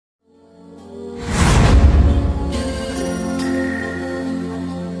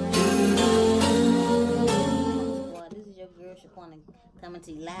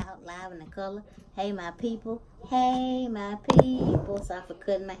Auntie loud, live in the color. Hey, my people. Hey, my people. Sorry for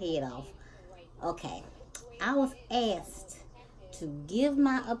cutting my head off. Okay. I was asked to give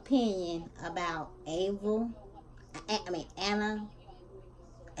my opinion about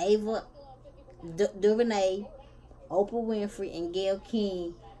Duvernay, Oprah Winfrey, and Gayle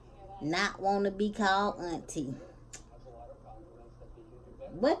King not want to be called Auntie.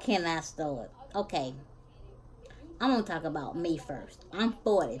 Where can I start? Okay. I'm going to talk about me first. I'm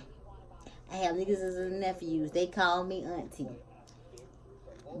 40. I have niggas as nephews. They call me Auntie.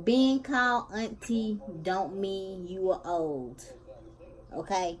 Being called Auntie don't mean you are old.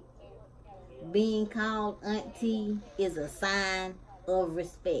 Okay? Being called Auntie is a sign of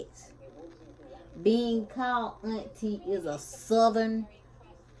respect. Being called Auntie is a southern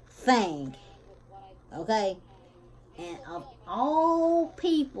thing. Okay? And of all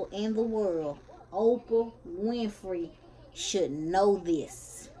people in the world, Oprah Winfrey should know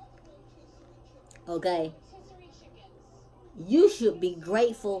this. Okay? You should be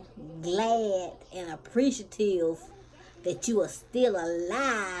grateful, glad, and appreciative that you are still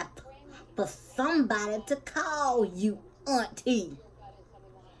alive for somebody to call you Auntie.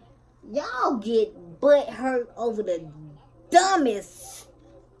 Y'all get butt hurt over the dumbest,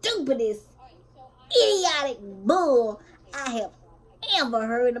 stupidest, idiotic bull I have ever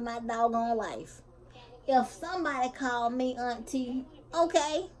heard in my doggone life. If somebody called me Auntie,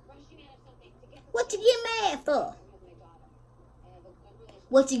 okay, what you get mad for?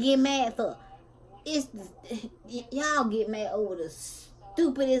 What you get mad for? Y'all get mad over the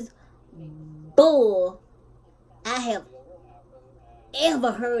stupidest bull I have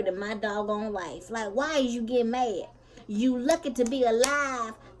ever heard in my doggone life. Like, why is you getting mad? You lucky to be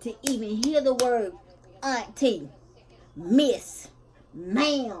alive to even hear the word Auntie, Miss,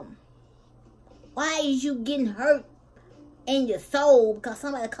 Ma'am. Why is you getting hurt in your soul because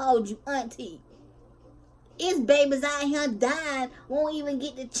somebody called you Auntie? It's babies out here dying, won't even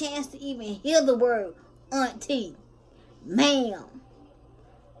get the chance to even hear the word Auntie, Ma'am.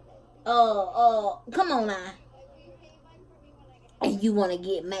 Come on now. And you want to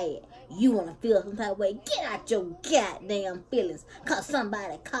get mad. You want to feel some type of way. Get out your goddamn feelings because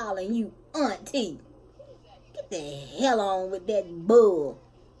somebody calling you Auntie. Get the hell on with that bull.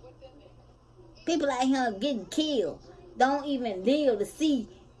 People out here getting killed. Don't even live to see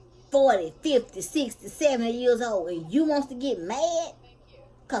 40, 50, 60, 70 years old. And you wants to get mad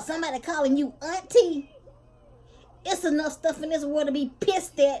because somebody calling you Auntie. It's enough stuff in this world to be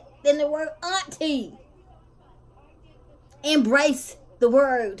pissed at than the word Auntie. Embrace the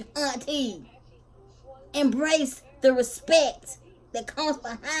word Auntie. Embrace the respect that comes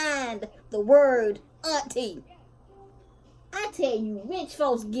behind the word Auntie. I tell you, rich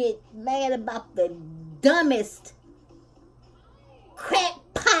folks get mad about the dumbest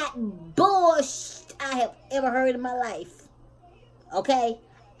crackpot bullshit I have ever heard in my life. Okay?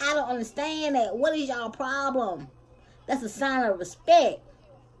 I don't understand that. What is y'all problem? That's a sign of respect.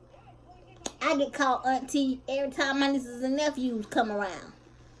 I get called Auntie every time my nieces and nephews come around.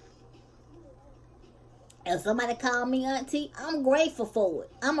 If somebody call me Auntie, I'm grateful for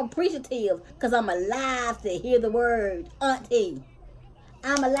it. I'm appreciative because I'm alive to hear the word Auntie.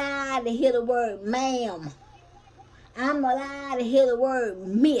 I'm alive to hear the word Ma'am. I'm alive to hear the word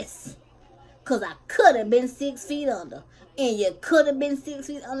Miss. Because I could have been 6 feet under. And you could have been 6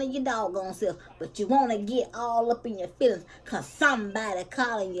 feet under your doggone self. But you want to get all up in your feelings because somebody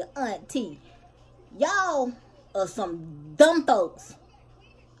calling you Auntie. Y'all are some dumb folks.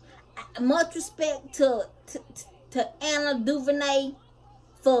 Much respect to Anna Duvernay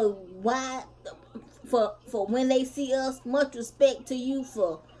for when they see us. Much respect to you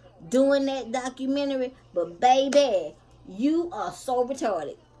for doing that documentary. But baby, you are so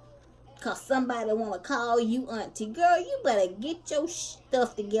retarded. Because somebody want to call you Auntie. Girl, you better get your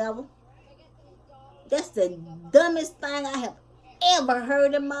stuff together. That's the dumbest thing I have ever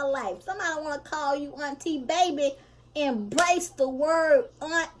heard in my life. Somebody want to call you Auntie. Baby, embrace the word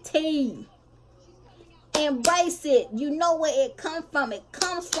Auntie. Embrace it. You know where it comes from. It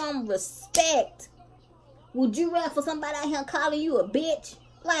comes from respect. Would you rather for somebody out here calling you a bitch?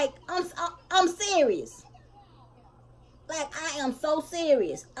 Like, I'm serious. Like, I am so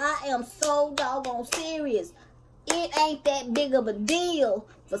serious. I am so doggone serious. It ain't that big of a deal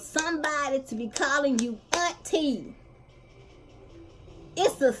for somebody to be calling you Auntie.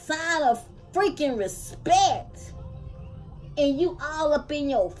 It's a sign of freaking respect. And you all up in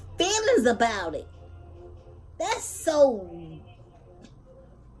your feelings about it. That's so...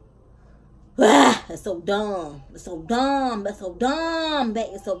 that's so dumb. That's so dumb. That's so dumb. That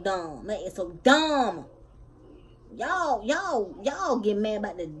is so dumb. That is so dumb. Y'all get mad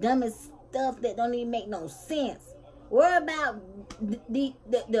about the dumbest stuff that don't even make no sense. Worry about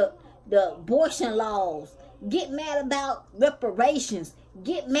the abortion laws. Get mad about reparations.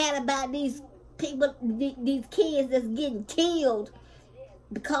 Get mad about these people, these kids that's getting killed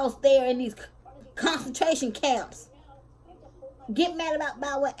because they're in these concentration camps. Get mad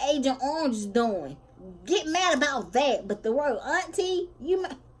about what Agent Orange is doing. Get mad about that. But the word auntie,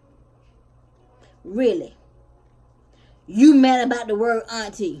 really? You mad about the word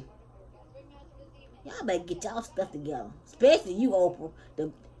auntie? Y'all better get y'all stuff together. Especially you, Oprah.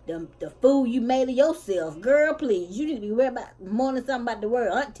 The fool you made of yourself. Girl, please. You need to be worried about more than something about the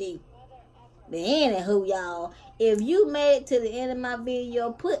word auntie. But anywho, y'all, if you made it to the end of my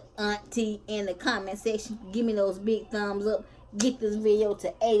video, put auntie in the comment section. Give me those big thumbs up. Get this video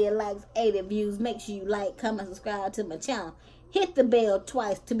to 80 likes, 80 views. Make sure you like, comment, subscribe to my channel. Hit the bell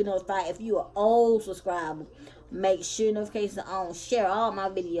twice to be notified if you are old subscriber. Make sure notifications are on. Share all my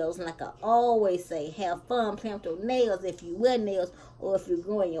videos. And like I always say, have fun playing with your nails if you wear nails. Or if you're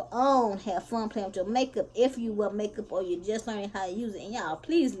growing your own, have fun playing with your makeup if you wear makeup or you're just learning how to use it. And y'all,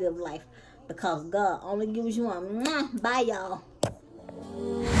 please live life because God only gives you one. Bye, y'all.